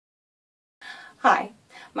Hi,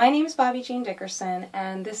 my name is Bobby Jean Dickerson,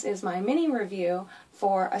 and this is my mini review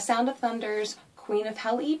for A Sound of Thunder's Queen of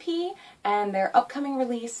Hell EP and their upcoming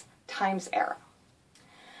release, Time's Arrow.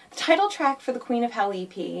 The title track for the Queen of Hell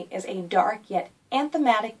EP is a dark yet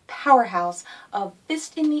anthematic powerhouse of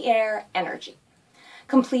fist-in-the-air energy,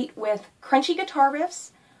 complete with crunchy guitar riffs,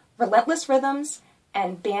 relentless rhythms,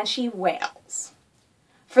 and banshee wails.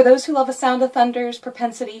 For those who love A Sound of Thunder's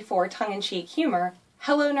propensity for tongue-in-cheek humor,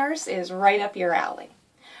 Hello Nurse is right up your alley.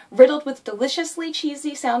 Riddled with deliciously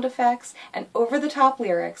cheesy sound effects and over-the-top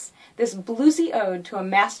lyrics, this bluesy ode to a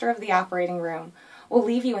master of the operating room will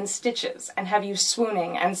leave you in stitches and have you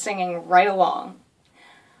swooning and singing right along.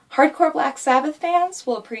 Hardcore Black Sabbath fans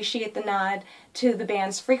will appreciate the nod to the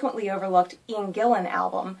band's frequently overlooked Ian Gillan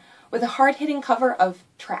album with a hard-hitting cover of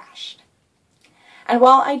Trashed. And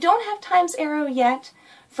while I don't have Time's Arrow yet,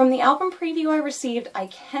 from the album preview I received, I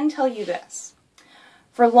can tell you this.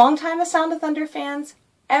 For longtime A Sound of Thunder fans,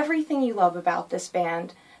 everything you love about this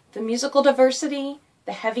band, the musical diversity,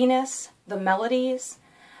 the heaviness, the melodies,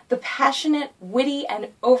 the passionate, witty, and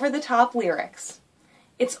over-the-top lyrics,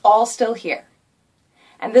 it's all still here.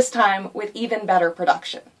 And this time with even better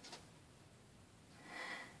production.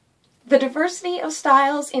 The diversity of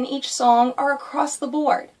styles in each song are across the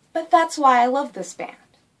board, but that's why I love this band.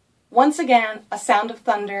 Once again, A Sound of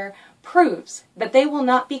Thunder proves that they will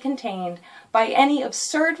not be contained by any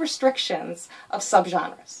absurd restrictions of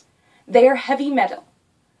subgenres. They are heavy metal.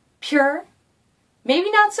 Pure,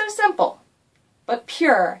 maybe not so simple, but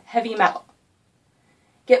pure heavy metal.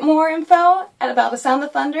 Get more info about A Sound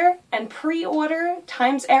of Thunder and pre-order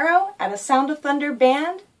Time's Arrow at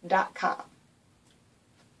asoundofthunderband.com.